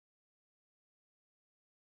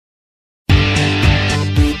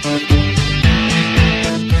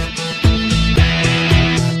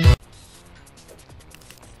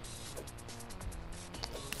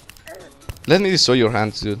Let me destroy your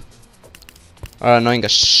hands, dude. Are annoying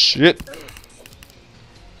as shit.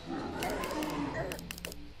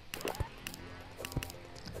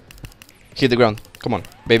 Hit the ground. Come on,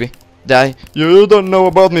 baby. Die. You don't know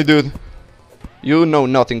about me, dude. You know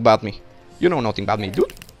nothing about me. You know nothing about me,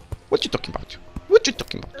 dude. What you talking about? What you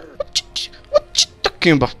talking about? What you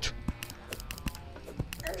talking about?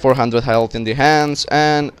 400 health in the hands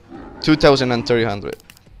and 2,300.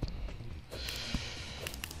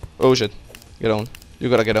 Oh shit. Get on. You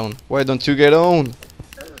gotta get on. Why don't you get on?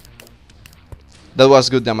 That was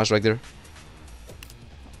good damage right there.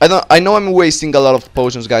 I know I'm wasting a lot of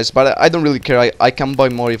potions, guys, but I don't really care. I can buy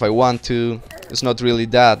more if I want to. It's not really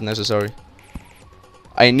that necessary.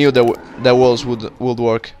 I knew the walls would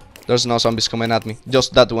work. There's no zombies coming at me.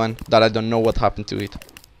 Just that one that I don't know what happened to it.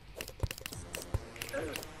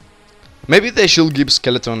 Maybe they should give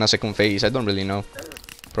Skeleton a second phase. I don't really know.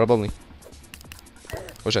 Probably.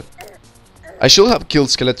 Oh shit. I should have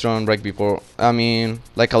killed Skeleton right before. I mean,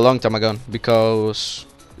 like a long time ago, because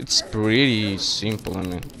it's pretty simple. I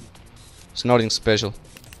mean, it's nothing special.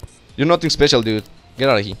 You're nothing special, dude. Get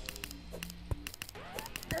out of here.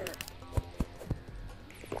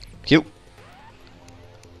 Heal.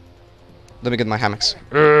 Let me get my hammocks.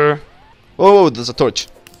 Oh, there's a torch.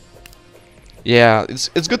 Yeah,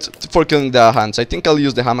 it's good for killing the hands. I think I'll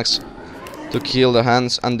use the hammocks to kill the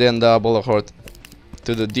hands, and then the ball of horde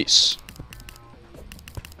to do this.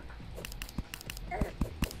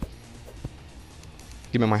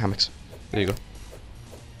 Give me my hammocks. There you go.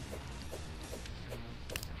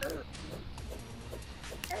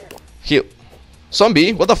 Heal.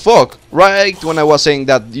 Zombie, what the fuck? Right when I was saying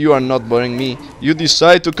that you are not bothering me, you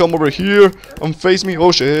decide to come over here and face me.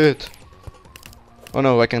 Oh shit. Oh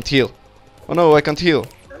no, I can't heal. Oh no, I can't heal.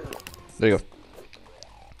 There you go.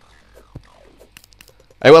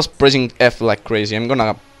 I was pressing F like crazy. I'm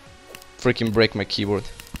gonna freaking break my keyboard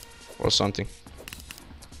or something.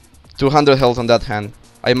 200 health on that hand.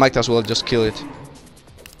 I might as well just kill it.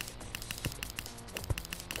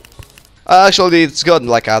 Actually, it's got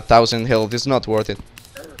like 1,000 health. It's not worth it.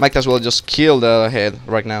 Might as well just kill the head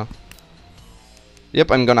right now.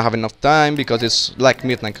 Yep, I'm gonna have enough time because it's like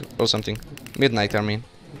midnight or something. Midnight, I mean.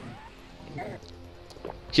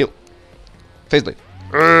 Heal. Faceblade.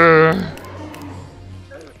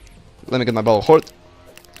 Let me get my ball of horde.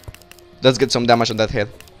 Let's get some damage on that head.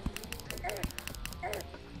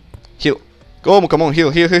 Heal. Come on,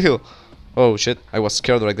 heal, heal, heal, heal. Oh shit, I was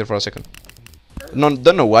scared right there for a second. No,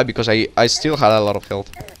 don't know why, because I still had a lot of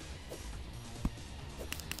health.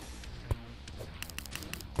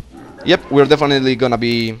 Yep, we're definitely gonna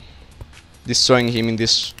be destroying him in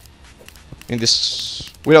this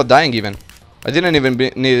without dying even. I didn't even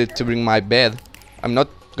need to bring my bed. I'm not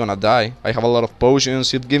gonna die. I have a lot of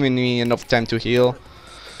potions. It's giving me enough time to heal.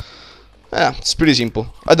 Yeah, it's pretty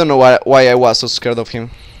simple. I don't know why I was so scared of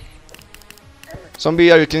him.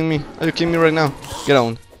 Zombie, are you kidding me? Are you kidding me right now? Get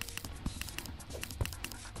on.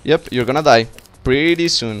 Yep, you're gonna die pretty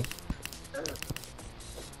soon.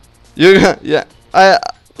 You guys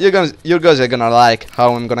are gonna like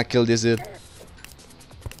how I'm gonna kill this dude.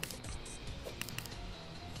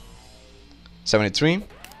 73,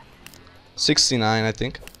 69, I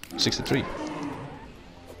think, 63.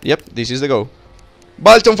 Yep, this is the go.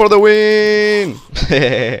 Balton for the win!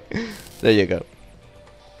 There you go.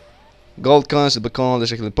 Gold coins, silver coins,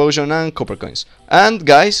 legendary potion, and copper coins. And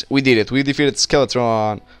guys, we did it. We defeated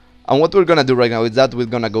Skeletron. And what we're gonna do right now is that we're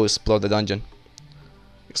gonna go explore the dungeon.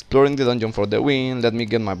 Exploring the dungeon for the win. Let me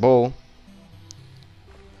get my bow.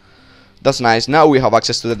 That's nice. Now we have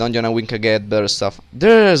access to the dungeon and we can get better stuff.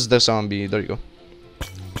 There's the zombie. There you go.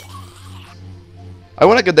 I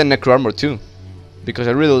wanna get the necro armor too, because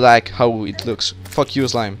I really like how it looks. Fuck you,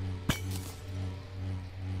 slime.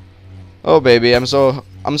 Oh baby, I'm so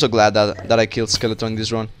glad that I killed Skeleton in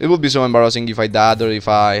this run. It would be so embarrassing if I died or if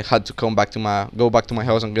I had to go back to my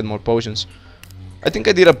house and get more potions. I think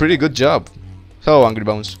I did a pretty good job. So, Angry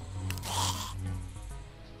Bones.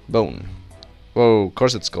 Bone. Whoa,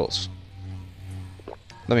 cursed skulls.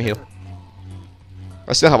 Let me heal.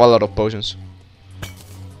 I still have a lot of potions.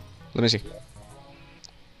 Let me see.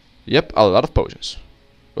 Yep, a lot of potions.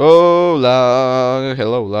 Oh, Lag.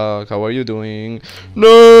 Hello, Lag. How are you doing?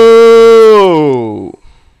 No!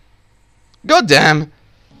 God damn!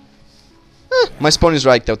 My spawn is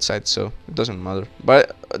right outside, so it doesn't matter.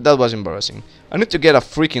 But that was embarrassing. I need to get a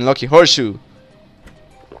freaking lucky horseshoe.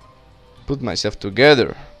 Put myself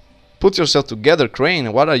together. Put yourself together,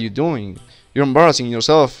 Crane. What are you doing? You're embarrassing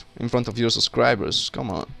yourself in front of your subscribers. Come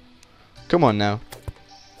on. Come on now.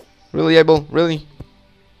 Really, Abel? Really?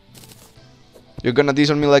 You're gonna diss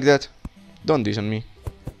on me like that? Don't diss on me.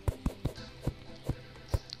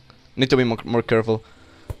 Need to be more careful.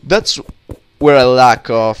 That's where I lack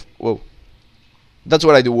of. Whoa. That's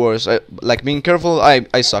what I do worse. Like being careful.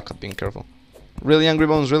 I suck at being careful. Really, Angry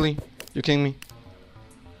Bones? Really? You kidding me?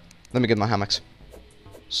 Let me get my hammocks.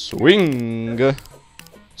 Swing.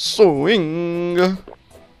 Swing.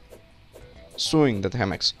 Swing that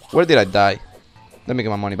hammocks. Where did I die? Let me get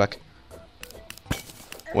my money back.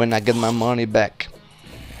 When I get my money back.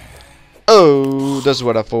 Oh, that's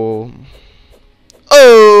what I fall.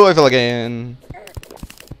 Oh, I fell again.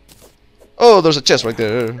 Oh, there's a chest right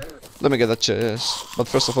there. Let me get that chest. But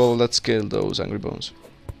first of all, let's kill those Angry Bones.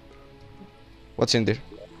 What's in there?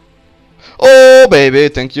 Oh, baby,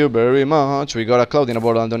 thank you very much. We got a cloud in a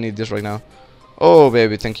bottle. I don't need this right now. Oh,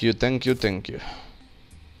 baby, thank you, thank you, thank you.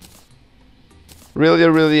 Really,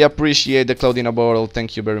 really appreciate the cloud in a bottle.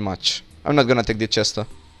 Thank you very much. I'm not gonna take the chest though.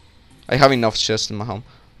 I have enough chests in my home.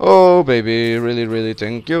 Oh, baby, really, really,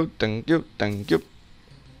 thank you, thank you, thank you.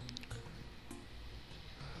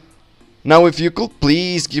 Now, if you could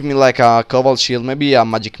please give me like a cobalt shield, maybe a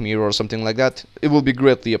magic mirror or something like that, it will be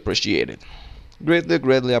greatly appreciated. Greatly,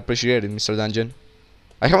 greatly appreciated, Mr. Dungeon.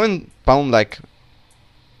 I haven't found like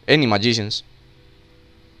any magicians.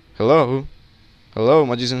 Hello? Hello,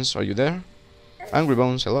 magicians, are you there? Angry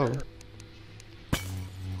Bones, hello.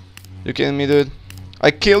 You kidding me, dude?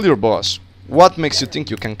 I killed your boss. What makes you think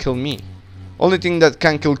you can kill me? Only thing that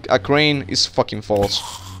can kill a crane is fucking false.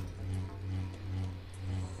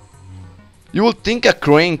 You would think a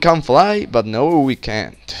crane can fly, but no, we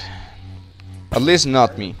can't. At least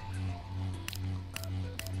not me.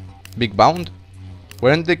 Big Bound?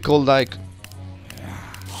 Weren't they called like...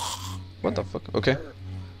 What the fuck? Okay.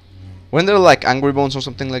 When they're like Angry Bones or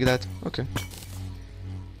something like that? Okay.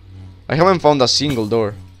 I haven't found a single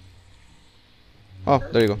door. Oh,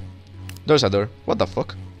 there you go. There's a door. What the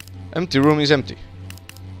fuck? Empty room is empty.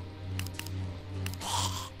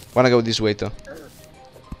 Wanna go this way though.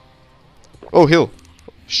 Oh, hill.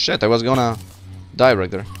 Shit, I was gonna die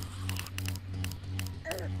right there.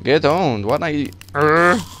 Get on. What I...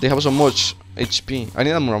 They have so much HP. I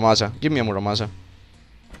need a Muramasa. Give me a Muramasa.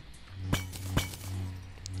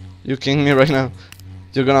 You kidding me right now?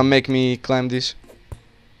 You're gonna make me climb this?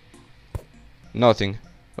 Nothing.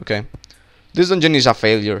 Okay. This dungeon is a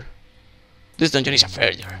failure. This dungeon is a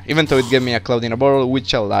failure. Even though it gave me a cloud in a bottle,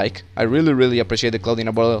 which I like. I really, really appreciate the cloud in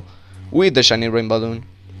a bottle with the shiny rain balloon.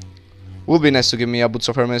 Would be nice to give me a Boots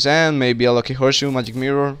of Hermes and maybe a lucky horseshoe, magic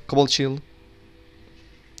mirror, cobalt shield.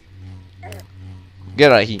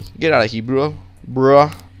 Get out of here. Get out of here, bro.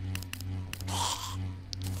 Bruh.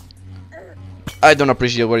 I don't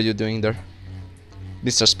appreciate what you're doing there,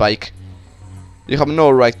 Mr. Spike. You have no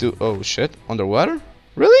right to... Oh shit, underwater?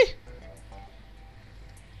 Really?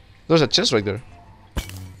 There's a chest right there.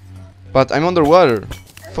 But I'm underwater.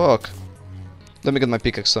 Fuck. Let me get my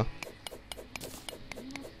pickaxe though.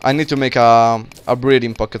 I need to make a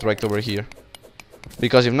breathing pocket right over here.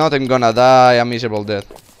 Because if not, I'm gonna die a miserable death.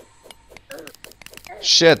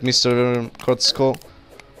 Shit, Mr. Kurt Skull.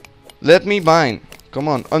 Let me bind. Come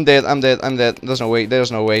on, I'm dead, I'm dead, I'm dead. There's no way,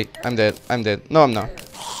 there's no way. I'm dead, I'm dead. No, I'm not.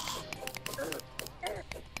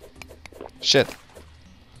 Shit.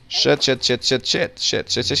 Shit, shit, shit, shit, shit, shit,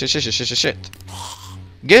 shit, shit, shit, shit, shit, shit, shit.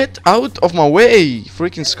 Get out of my way,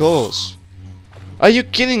 freaking skulls. Are you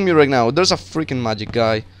kidding me right now? There's a freaking magic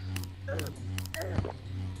guy.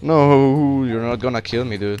 No, you're not gonna kill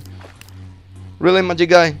me, dude. Really, magic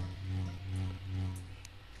guy?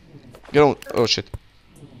 Get on. Oh shit.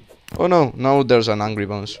 Oh no, now there's an Angry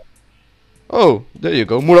Bones. Oh, there you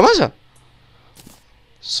go. Muramasa!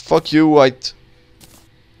 Fuck you, white.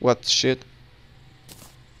 What shit?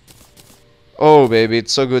 Oh baby,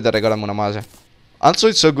 it's so good that I got a Muramasa. Also,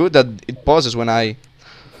 it's so good that it pauses when I...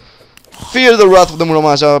 Fear the wrath of the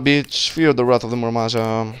Muramasa, bitch. Fear the wrath of the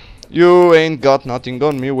Muramasa. You ain't got nothing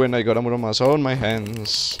on me when I got a Muramasa on my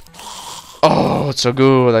hands. Oh, it's so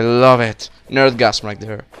good. I love it. Nerdgasm right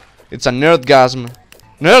there. It's a nerdgasm.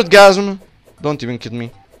 Nerdgasm! Don't even kid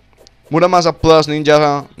me. Muramasa plus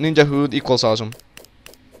ninja hood equals awesome.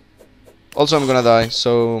 Also, I'm gonna die,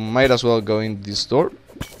 so might as well go in this door.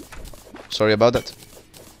 Sorry about that.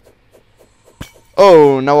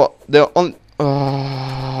 Oh, now the only...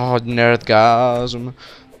 Oh, nerdgasm.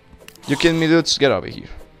 You kidding me, dudes? Get over here.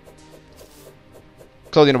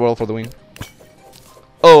 Cloud in a bottle for the win.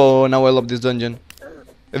 Oh, now I love this dungeon.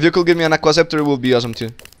 If you could give me an Aqua Scepter, it would be awesome too.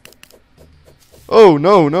 Oh,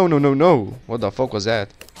 no, no, no, no, no. What the fuck was that?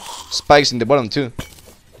 Spikes in the bottom too.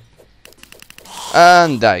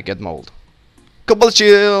 And I get mauled. Cobalt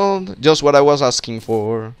shield! Just what I was asking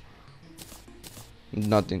for.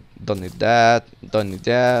 Nothing, don't need that, don't need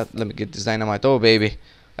that. Let me get this dynamite. Oh baby,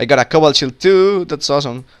 I got a cobalt shield too. That's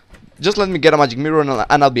awesome. Just let me get a magic mirror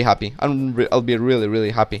and I'll be happy. I'll be really, really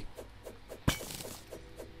happy.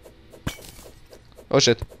 Oh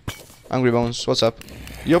shit. Angry Bones, what's up?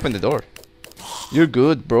 You opened the door. You're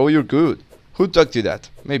good, bro, you're good. Who taught you that?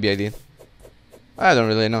 Maybe I did. I don't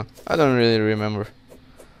really know. I don't really remember.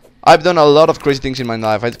 I've done a lot of crazy things in my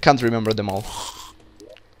life. I can't remember them all.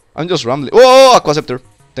 I'm just rambling. Oh, Aquaceptor.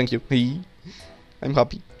 Thank you. I'm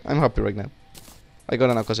happy. I'm happy right now. I got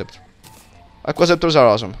an Aquaceptor. Aquaceptors are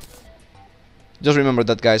awesome. Just remember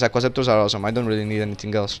that, guys. Aquaceptors are awesome. I don't really need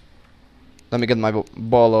anything else. Let me get my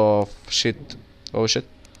ball of shit. Oh shit.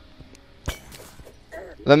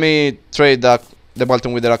 Let me trade the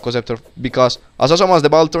Baltoon with the Aquaceptor, because as awesome as the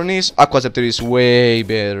Baltoon is, Aquaceptor is way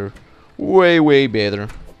better. Way, way better.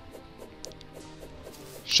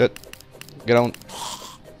 Shit. Get on.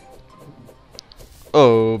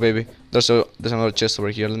 Oh baby. There's another chest over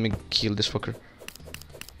here. Let me kill this fucker.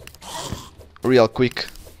 Real quick.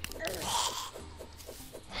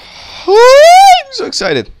 I'm so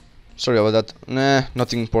excited. Sorry about that. Nah,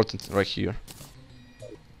 nothing important right here.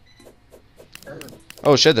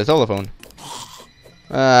 Oh shit, the telephone.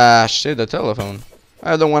 Ah, shit, the telephone.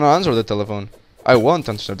 I don't want to answer the telephone. I won't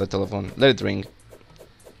answer the telephone. Let it ring.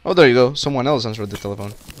 Oh, there you go. Someone else answered the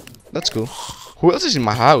telephone. That's cool. Who else is in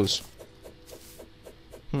my house?